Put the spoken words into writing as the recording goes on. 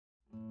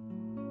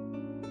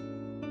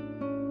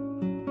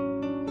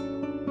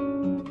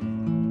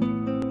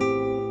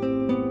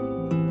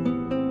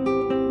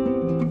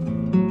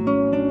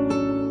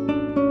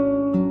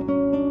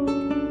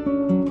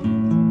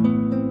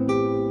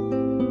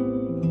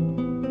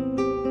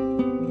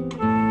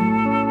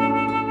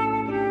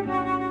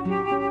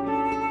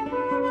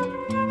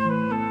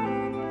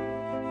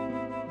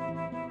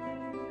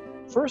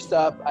first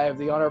up, I have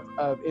the honor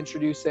of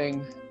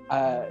introducing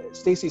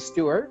Stacey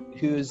Stewart,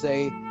 who's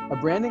a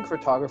branding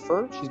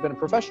photographer. She's been a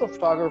professional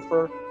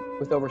photographer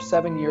with over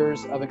 7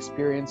 years of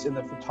experience in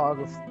the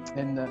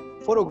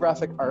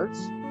photographic arts.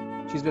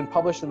 She's been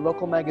published in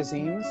local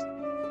magazines,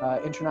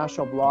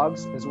 international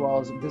blogs, as well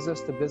as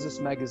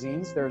business-to-business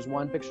magazines. There's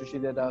one picture she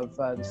did of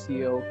the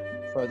CEO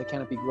for the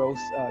Canopy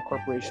Growth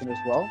Corporation as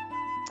well.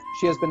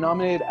 She has been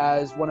nominated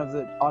as one of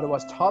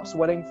Ottawa's top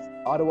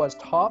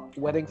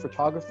wedding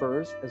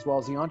photographers, as well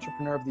as the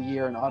Entrepreneur of the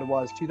Year in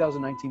Ottawa's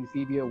 2019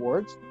 FEBE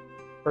Awards.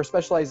 Her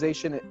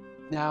specialization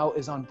now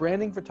is on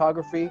branding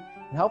photography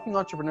and helping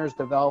entrepreneurs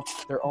develop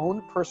their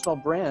own personal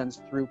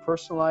brands through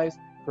personalized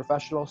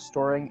professional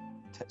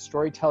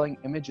storytelling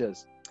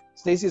images.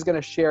 Stacey is going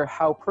to share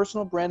how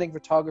personal branding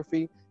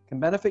photography can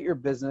benefit your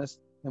business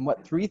and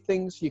what 3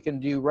 things you can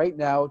do right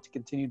now to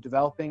continue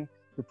developing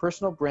your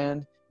personal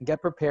brand and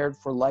get prepared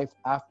for life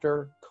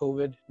after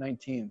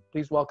COVID-19.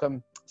 Please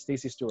welcome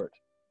Stacey Stewart.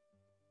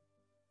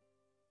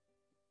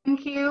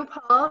 Thank you,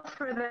 Paul,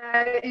 for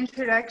that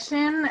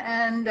introduction,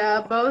 and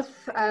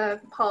both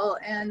Paul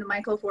and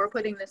Michael for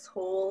putting this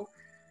whole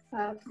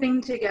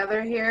thing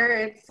together here.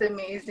 It's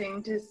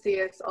amazing to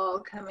see us all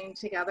coming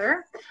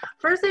together.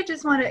 First, I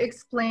just want to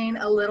explain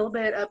a little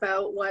bit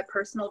about what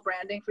personal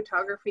branding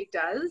photography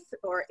does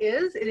or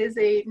is. It is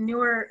a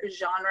newer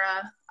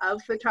genre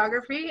of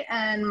photography,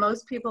 and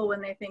most people,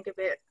 when they think of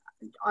it,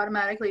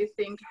 automatically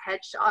think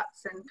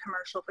headshots and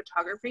commercial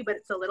photography, but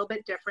it's a little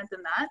bit different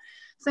than that.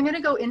 So I'm going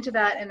to go into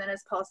that, and then,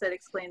 as Paul said,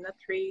 explain the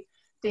 3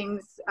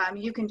 things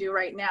you can do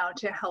right now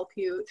to help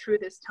you through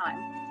this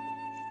time.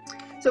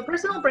 So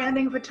personal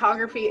branding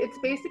photography, it's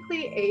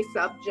basically a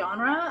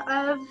subgenre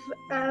of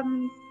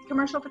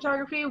commercial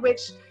photography,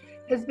 which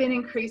has been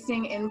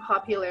increasing in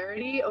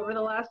popularity over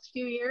the last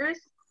few years.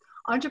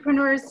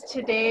 Entrepreneurs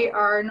today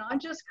are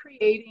not just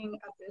creating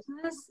a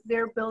business,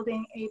 they're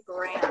building a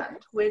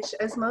brand, which,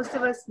 as most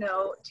of us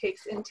know,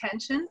 takes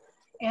intention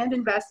and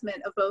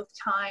investment of both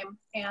time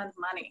and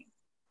money.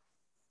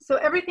 So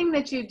everything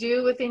that you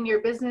do within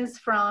your business,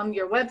 from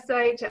your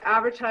website to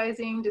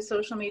advertising to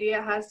social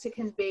media, has to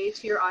convey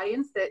to your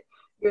audience that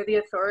you're the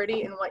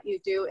authority in what you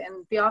do,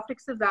 and the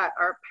optics of that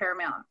are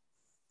paramount.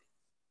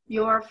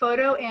 Your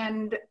photo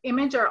and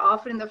image are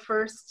often the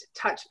first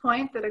touch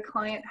point that a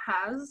client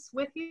has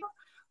with you,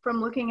 from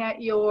looking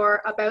at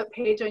your about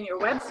page on your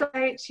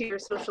website to your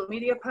social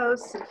media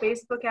posts and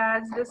Facebook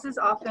ads. This is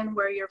often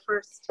where your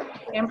first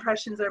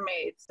impressions are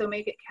made, so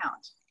make it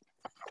count.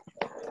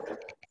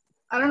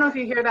 I don't know if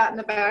you hear that in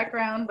the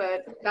background,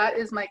 but that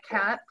is my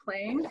cat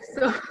playing,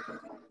 so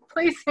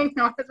please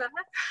ignore that.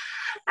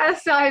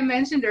 As I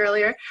mentioned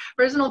earlier,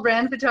 personal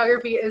brand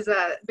photography is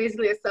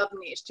basically a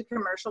sub-niche to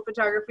commercial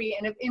photography,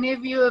 and if any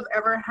of you have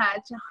ever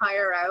had to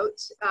hire out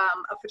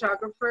a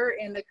photographer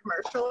in the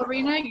commercial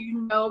arena,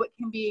 you know it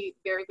can be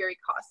very, very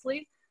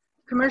costly.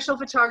 Commercial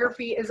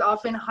photography is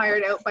often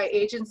hired out by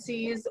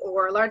agencies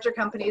or larger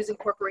companies and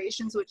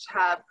corporations which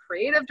have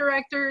creative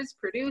directors,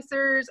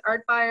 producers,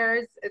 art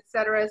buyers,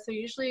 etc. So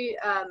usually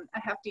a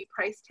hefty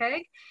price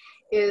tag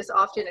is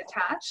often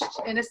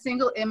attached, and a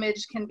single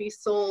image can be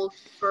sold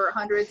for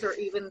hundreds or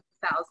even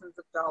thousands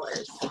of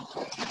dollars.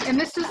 And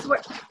this is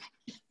what,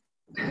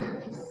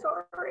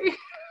 sorry.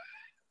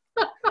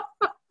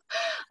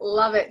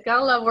 Love it.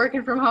 Gotta love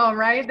working from home,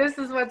 right? This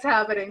is what's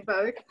happening,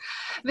 folks.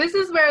 This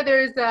is where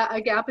there's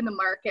a gap in the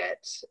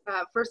market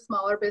for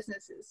smaller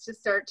businesses to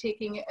start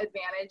taking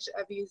advantage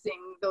of using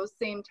those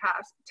same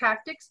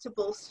tactics to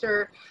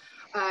bolster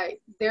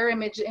their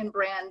image and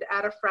brand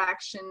at a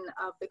fraction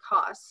of the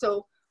cost.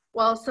 So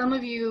while some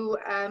of you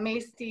may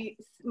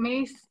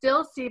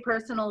still see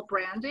personal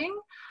branding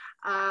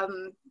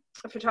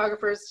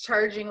photographers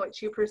charging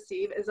what you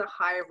perceive as a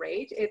high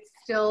rate, it's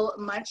still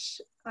much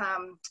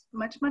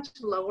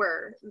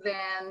lower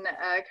than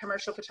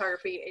commercial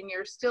photography, and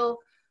you're still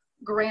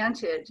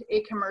granted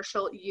a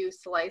commercial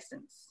use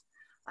license.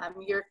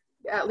 You're,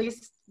 at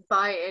least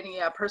by any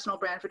personal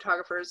brand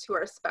photographers who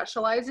are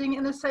specializing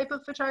in this type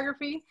of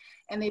photography,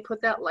 and they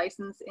put that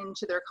license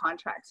into their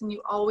contracts. And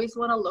you always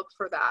want to look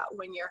for that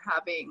when you're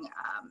having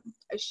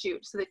a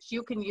shoot, so that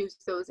you can use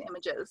those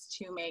images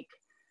to make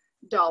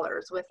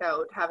dollars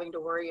without having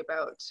to worry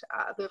about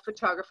the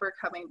photographer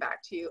coming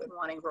back to you and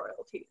wanting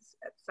royalties,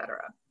 etc.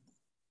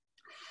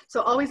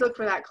 So always look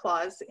for that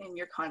clause in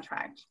your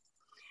contract.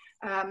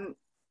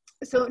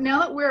 So now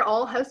that we're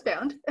all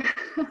housebound,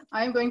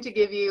 I'm going to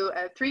give you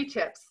 3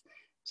 tips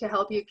to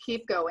help you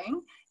keep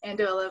going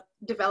and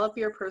develop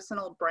your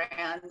personal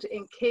brand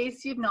in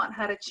case you've not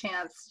had a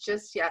chance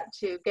just yet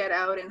to get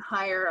out and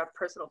hire a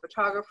personal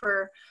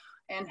photographer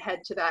and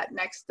head to that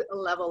next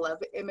level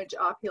of image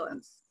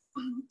opulence.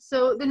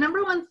 So the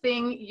number 1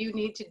 thing you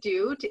need to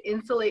do to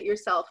insulate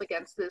yourself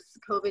against this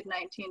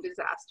COVID-19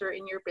 disaster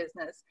in your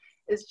business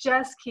is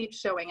just keep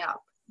showing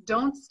up.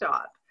 Don't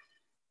stop.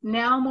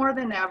 Now more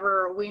than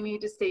ever, we need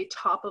to stay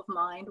top of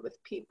mind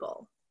with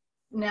people.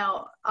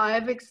 Now,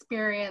 I've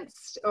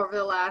experienced over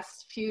the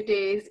last few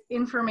days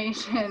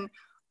information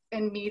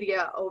and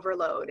media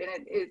overload, and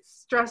it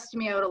stressed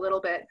me out a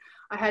little bit.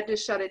 I had to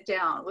shut it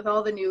down with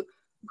all the new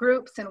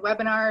groups and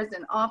webinars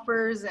and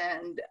offers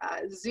and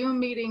Zoom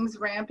meetings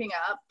ramping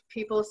up,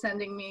 people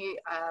sending me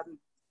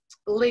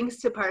links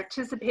to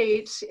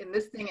participate in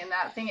this thing and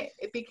that thing.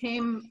 It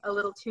became a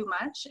little too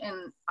much,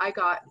 and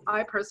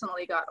I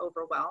personally got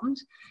overwhelmed.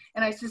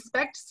 And I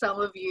suspect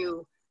some of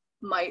you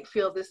might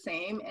feel the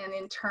same, and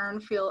in turn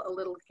feel a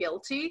little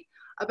guilty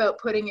about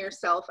putting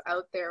yourself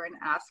out there and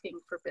asking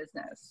for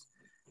business.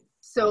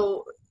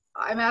 So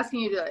I'm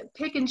asking you to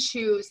pick and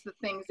choose the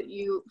things that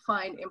you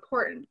find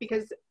important,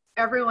 because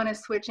everyone is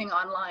switching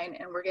online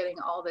and we're getting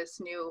all this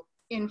new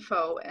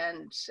info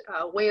and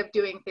way of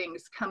doing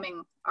things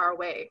coming our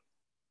way.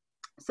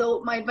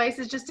 So my advice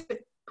is just to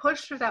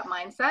push through that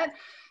mindset.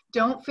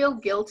 Don't feel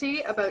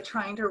guilty about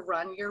trying to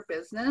run your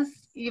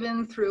business,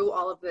 even through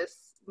all of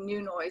this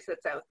new noise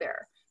that's out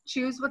there.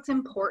 Choose what's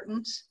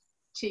important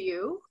to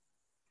you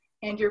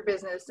and your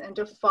business, and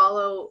to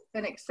follow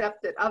and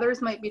accept that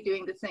others might be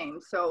doing the same.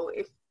 So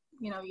if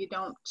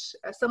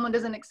someone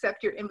doesn't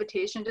accept your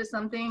invitation to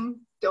something,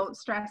 don't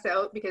stress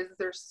out, because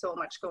there's so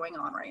much going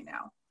on right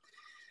now.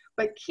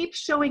 But keep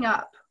showing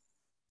up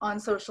on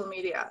social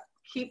media.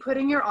 Keep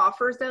putting your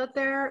offers out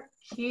there.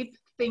 Keep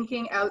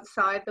thinking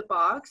outside the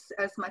box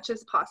as much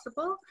as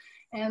possible.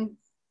 And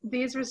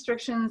these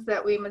restrictions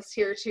that we must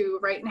adhere to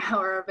right now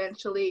are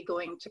eventually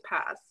going to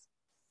pass.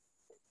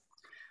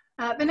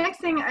 The next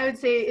thing I would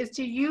say is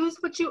to use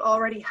what you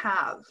already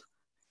have.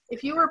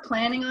 If you were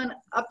planning on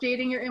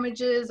updating your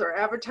images or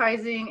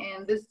advertising,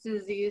 and this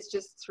disease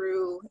just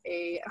threw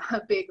a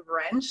big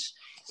wrench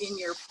in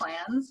your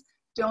plans,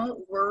 don't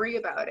worry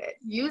about it.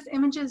 Use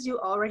images you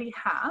already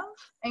have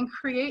and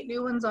create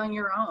new ones on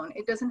your own.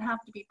 It doesn't have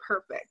to be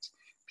perfect.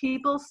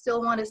 People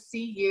still want to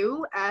see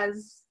you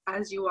as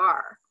you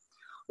are.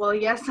 Well,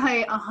 yes,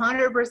 I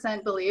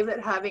 100% believe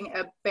that having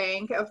a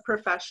bank of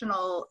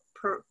professional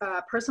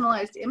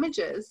personalized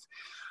images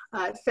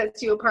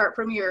sets you apart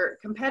from your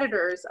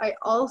competitors. I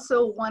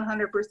also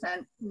 100%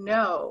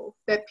 know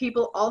that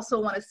people also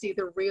want to see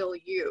the real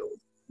you,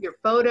 your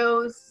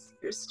photos,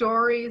 your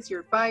stories, your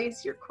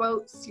advice, your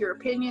quotes, your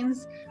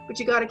opinions, but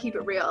you got to keep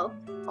it real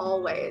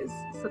always,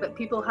 so that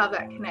people have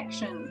that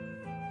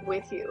connection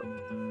with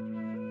you.